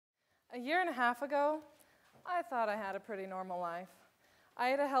A year and a half ago, I thought I had a pretty normal life.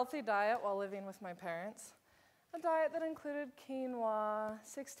 I ate a healthy diet while living with my parents. A diet that included quinoa,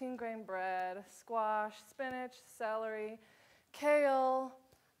 16-grain bread, squash, spinach, celery, kale,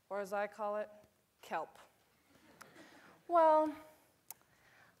 or as I call it, kelp. Well,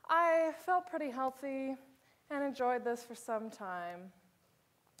 I felt pretty healthy and enjoyed this for some time.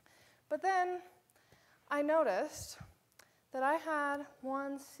 But then I noticed that I had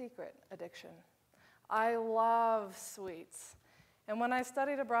one secret addiction. I love sweets. And when I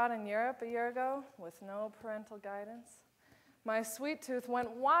studied abroad in Europe a year ago with no parental guidance, my sweet tooth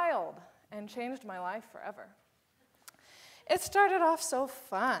went wild and changed my life forever. It started off so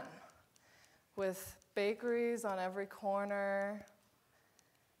fun, with bakeries on every corner,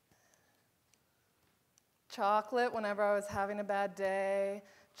 chocolate whenever I was having a bad day,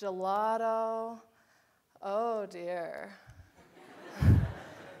 gelato. Oh dear.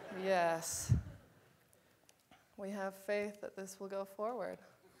 Yes. We have faith that this will go forward.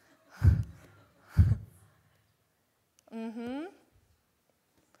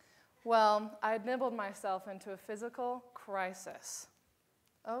 Well, I had nibbled myself into a physical crisis.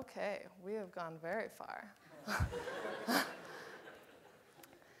 Okay, we have gone very far.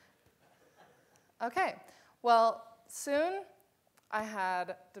 Okay, well, soon I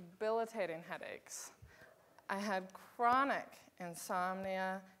had debilitating headaches. I had chronic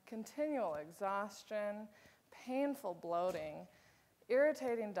insomnia, continual exhaustion, painful bloating,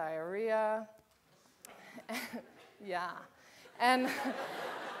 irritating diarrhea, and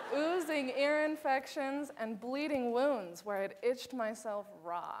oozing ear infections and bleeding wounds where I'd itched myself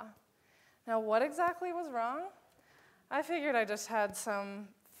raw. Now, what exactly was wrong? I figured I just had some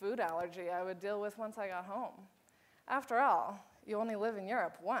food allergy I would deal with once I got home. After all, you only live in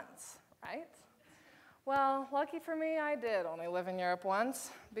Europe once, right? Well, lucky for me, I did only live in Europe once,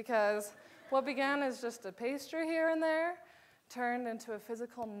 because what began as just a pastry here and there turned into a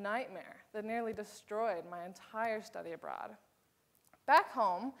physical nightmare that nearly destroyed my entire study abroad. Back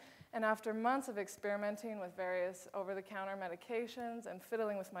home, and after months of experimenting with various over-the-counter medications and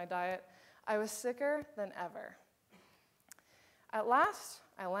fiddling with my diet, I was sicker than ever. At last,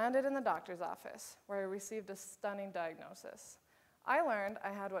 I landed in the doctor's office, where I received a stunning diagnosis. I learned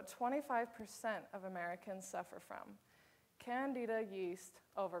I had what 25% of Americans suffer from: Candida yeast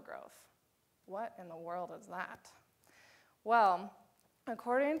overgrowth. What in the world is that? Well,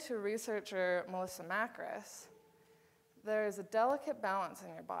 according to researcher Melissa Macris, there is a delicate balance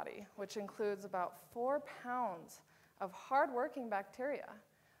in your body, which includes about 4 pounds of hard-working bacteria,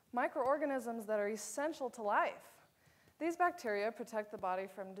 microorganisms that are essential to life. These bacteria protect the body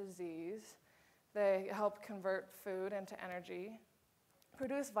from disease. They help convert food into energy,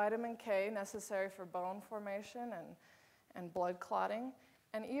 produce vitamin K necessary for bone formation and blood clotting,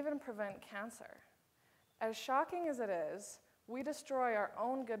 and even prevent cancer. As shocking as it is, we destroy our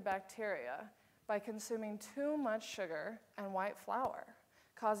own good bacteria by consuming too much sugar and white flour,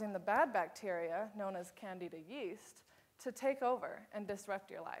 causing the bad bacteria, known as Candida yeast, to take over and disrupt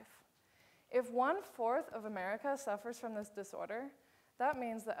your life. If 1/4 of America suffers from this disorder, that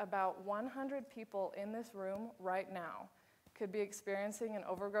means that about 100 people in this room right now could be experiencing an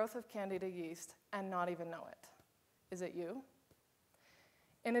overgrowth of Candida yeast and not even know it. Is it you?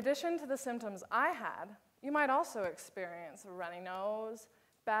 In addition to the symptoms I had, you might also experience a runny nose,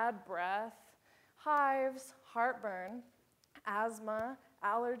 bad breath, hives, heartburn, asthma,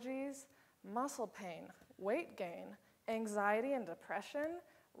 allergies, muscle pain, weight gain, anxiety and depression,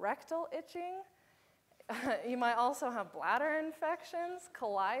 rectal itching. You might also have bladder infections,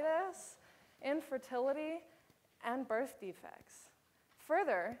 colitis, infertility, and birth defects.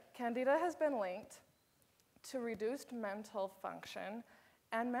 Further, Candida has been linked to reduced mental function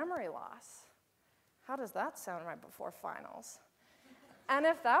and memory loss. How does that sound right before finals? And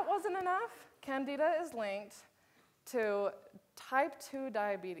if that wasn't enough, Candida is linked to type 2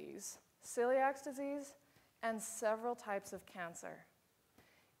 diabetes, celiac disease, and several types of cancer.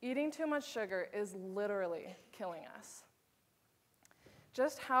 Eating too much sugar is literally killing us.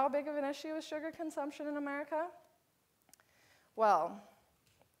 Just how big of an issue is sugar consumption in America? Well,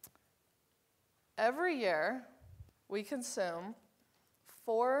 every year we consume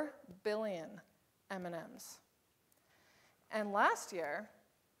 4 billion M&Ms. And last year,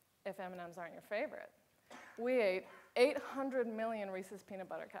 if M&Ms aren't your favorite, we ate 800 million Reese's Peanut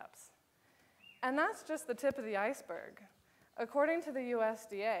Butter Cups. And that's just the tip of the iceberg. According to the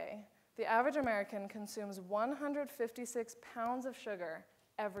USDA, the average American consumes 156 pounds of sugar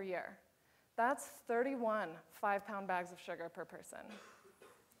every year. That's 31 5-pound bags of sugar per person.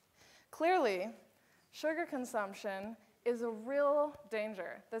 Clearly, sugar consumption is a real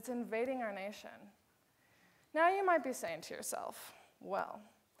danger that's invading our nation. Now you might be saying to yourself, well,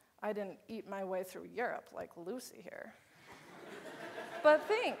 I didn't eat my way through Europe like Lucy here. But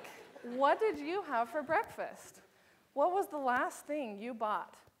think, what did you have for breakfast? What was the last thing you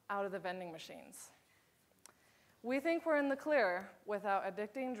bought out of the vending machines? We think we're in the clear without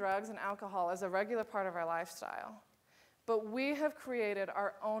addicting drugs and alcohol as a regular part of our lifestyle. But we have created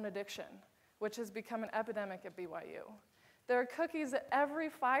our own addiction, which has become an epidemic at BYU. There are cookies at every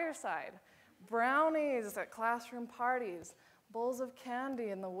fireside, brownies at classroom parties, bowls of candy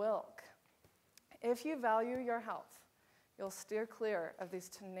in the Wilk. If you value your health, you'll steer clear of these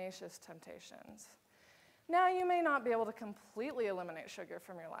tenacious temptations. Now, you may not be able to completely eliminate sugar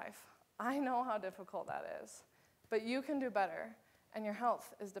from your life. I know how difficult that is. But you can do better, and your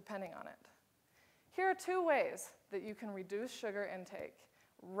health is depending on it. Here are 2 ways that you can reduce sugar intake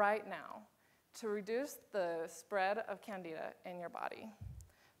right now to reduce the spread of candida in your body.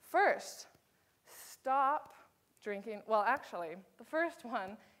 First, stop drinking. Well, actually, the first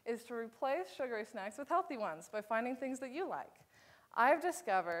one is to replace sugary snacks with healthy ones by finding things that you like. I've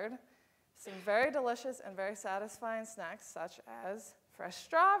discovered some very delicious and very satisfying snacks, such as fresh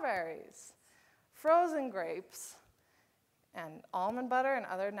strawberries, frozen grapes, and almond butter and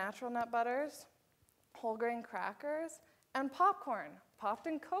other natural nut butters, whole grain crackers, and popcorn popped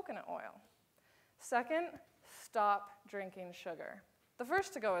in coconut oil. Second, stop drinking sugar. The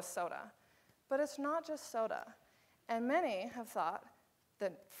first to go is soda, but it's not just soda, and many have thought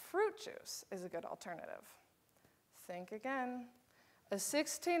that fruit juice is a good alternative. Think again. A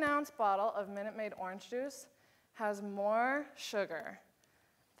 16-ounce bottle of Minute Maid orange juice has more sugar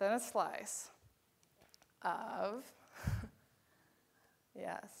than a slice of,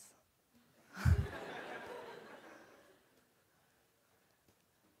 yes.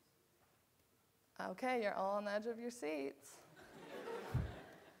 Okay, you're all on the edge of your seats.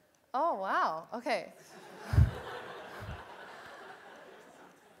 Oh, wow, okay.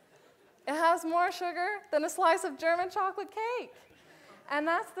 It has more sugar than a slice of German chocolate cake. And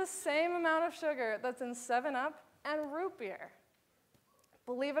that's the same amount of sugar that's in 7-Up and root beer.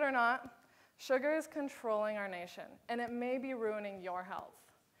 Believe it or not, sugar is controlling our nation, and it may be ruining your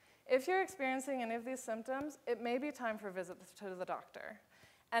health. If you're experiencing any of these symptoms, it may be time for a visit to the doctor.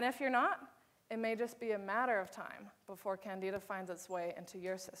 And if you're not, it may just be a matter of time before Candida finds its way into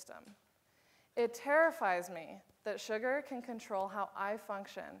your system. It terrifies me that sugar can control how I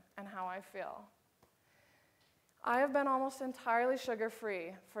function and how I feel. I have been almost entirely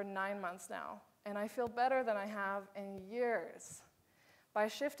sugar-free for 9 months now, and I feel better than I have in years. By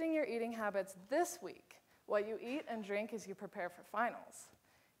shifting your eating habits this week, what you eat and drink as you prepare for finals,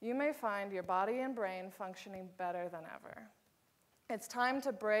 you may find your body and brain functioning better than ever. It's time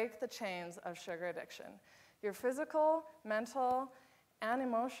to break the chains of sugar addiction. Your physical, mental, and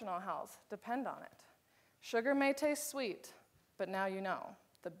emotional health depend on it. Sugar may taste sweet, but now you know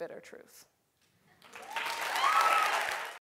the bitter truth.